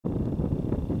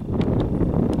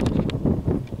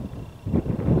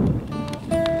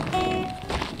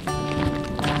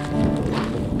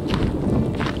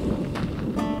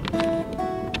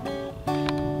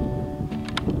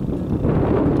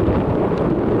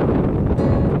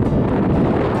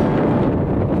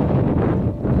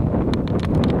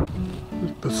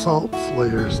basalt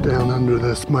layers down under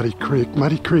this Muddy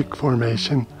Creek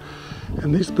formation.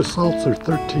 And these basalts are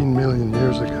 13 million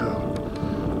years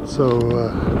ago. So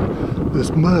this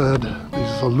mud,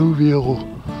 these alluvial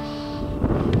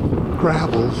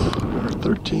gravels, are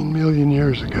 13 million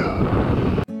years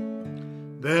ago.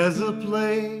 There's a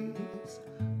place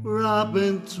where I've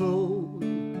been told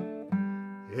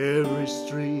every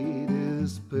street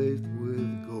is paved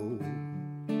with gold,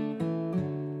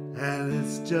 and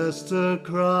it's just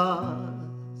across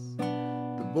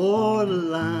the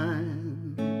borderline.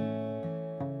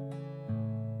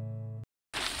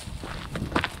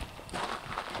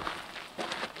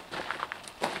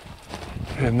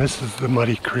 And this is the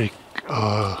Muddy Creek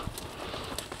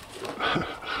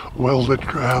welded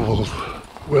gravels,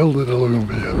 welded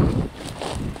alluvial.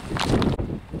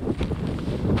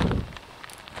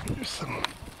 Here's some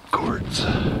quartz.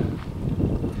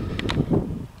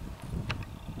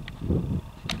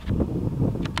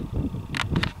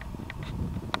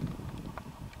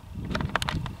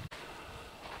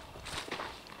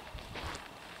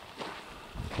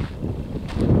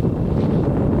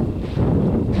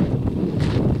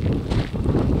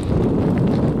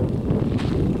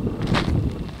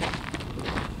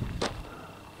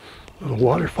 Little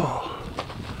waterfall.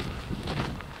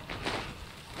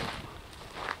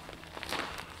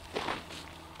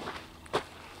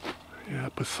 Yeah,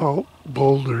 basalt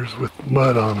boulders with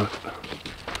mud on it.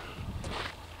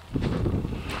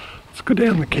 Let's go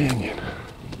down the canyon.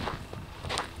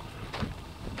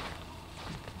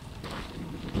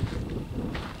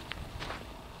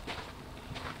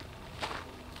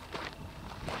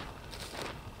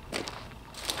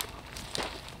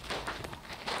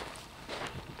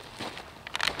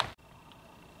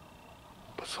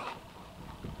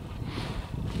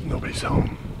 Nobody's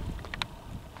home.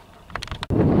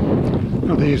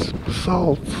 Now these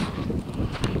basalts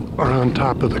are on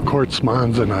top of the quartz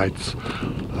monzonites.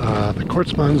 The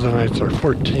quartz monzonites are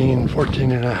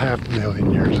 14 and a half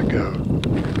million years ago.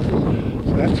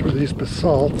 So that's where these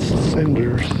basalts,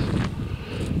 cinders,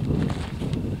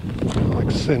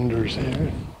 like cinders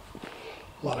here,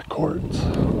 a lot of quartz.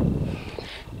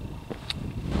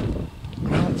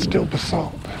 Well, it's still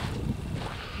basalt.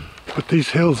 But these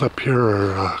hills up here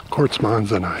are quartz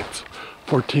monzonites,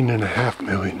 14 and a half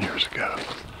million years ago.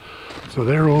 So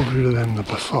they're older than the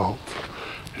basalt.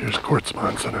 Here's quartz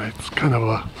monzonites, kind of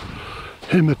a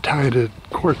hematite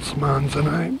quartz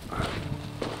monzonite.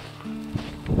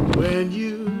 When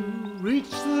you reach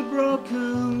the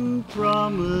broken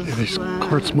promise, Yeah, these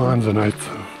quartz monzonites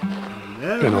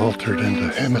have been altered into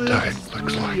hematite,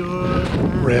 looks like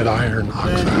red iron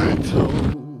oxides.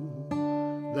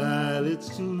 That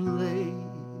it's too late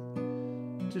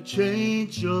to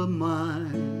change your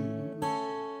mind,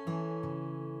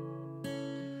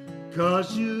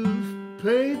 'cause you've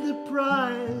paid the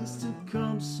price to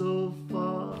come so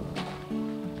far,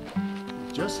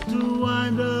 just to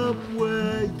wind up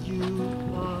where you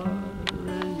are,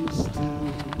 and you still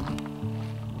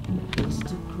just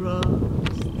to cross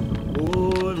the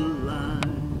borderline.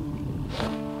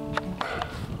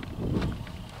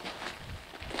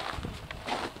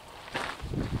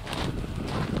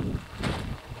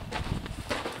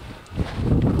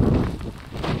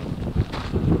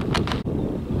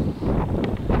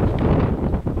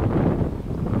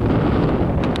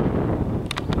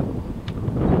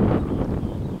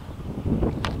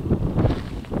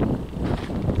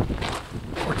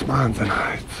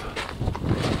 Monzonites.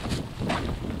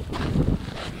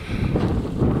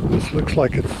 This looks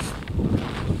like it's,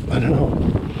 I don't know,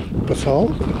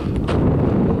 basalt,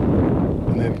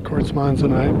 and then quartz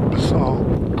monzonite, basalt,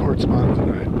 quartz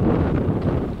monzonite.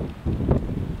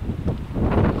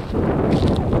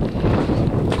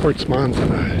 Quartz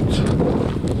monzonites,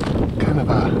 kind of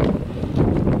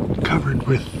a covered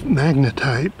with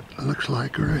magnetite, it looks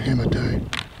like, or a hematite.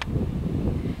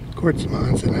 Quartz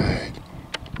monzonite.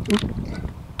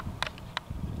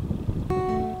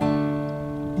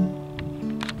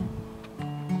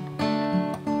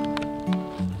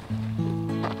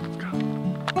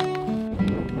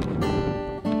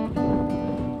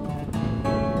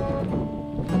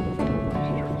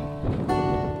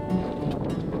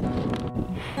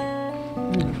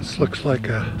 This looks like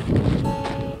a,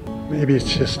 maybe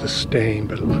it's just a stain,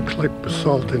 but it looks like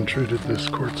basalt intruded this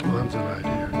quartz monzonite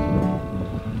here.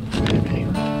 Maybe.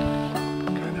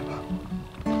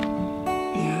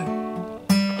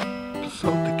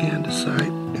 Basaltic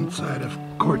andesite inside of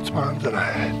quartz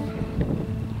monzonite.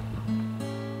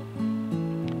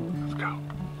 Let's go.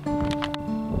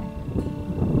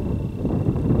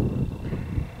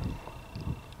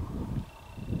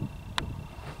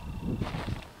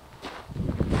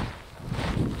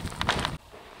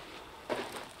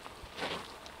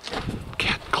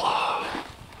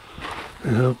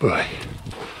 Oh boy,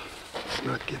 let's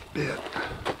not get bit.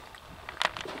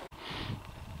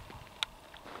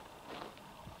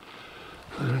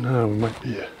 I don't know, it might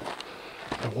be a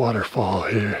waterfall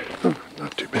here. Oh,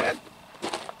 not too bad.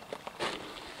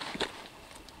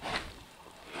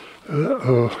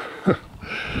 Uh-oh.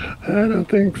 I don't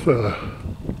think so.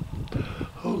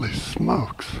 Holy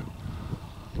smokes.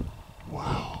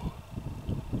 Wow.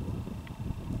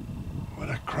 What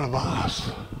a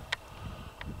crevasse.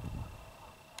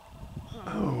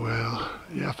 Oh well.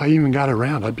 Yeah, if I even got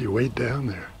around, I'd be way down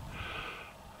there.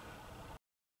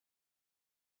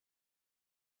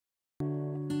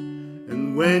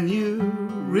 And when you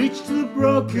reach the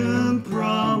broken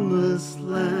promised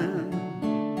land,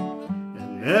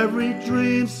 and every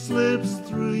dream slips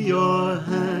through your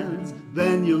hands,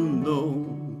 then you'll know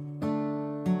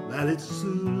that it's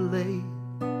too late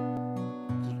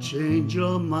to change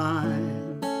your mind.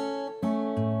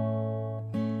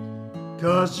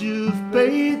 'Cause you've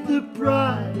paid the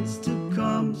price to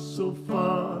come so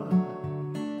far,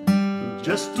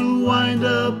 just to wind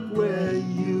up where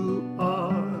you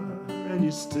are, and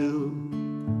you're still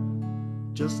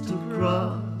just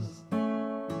across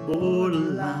the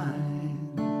borderline.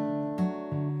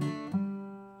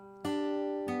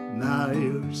 Now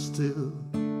you're still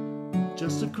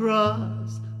just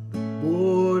across the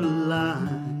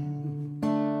borderline.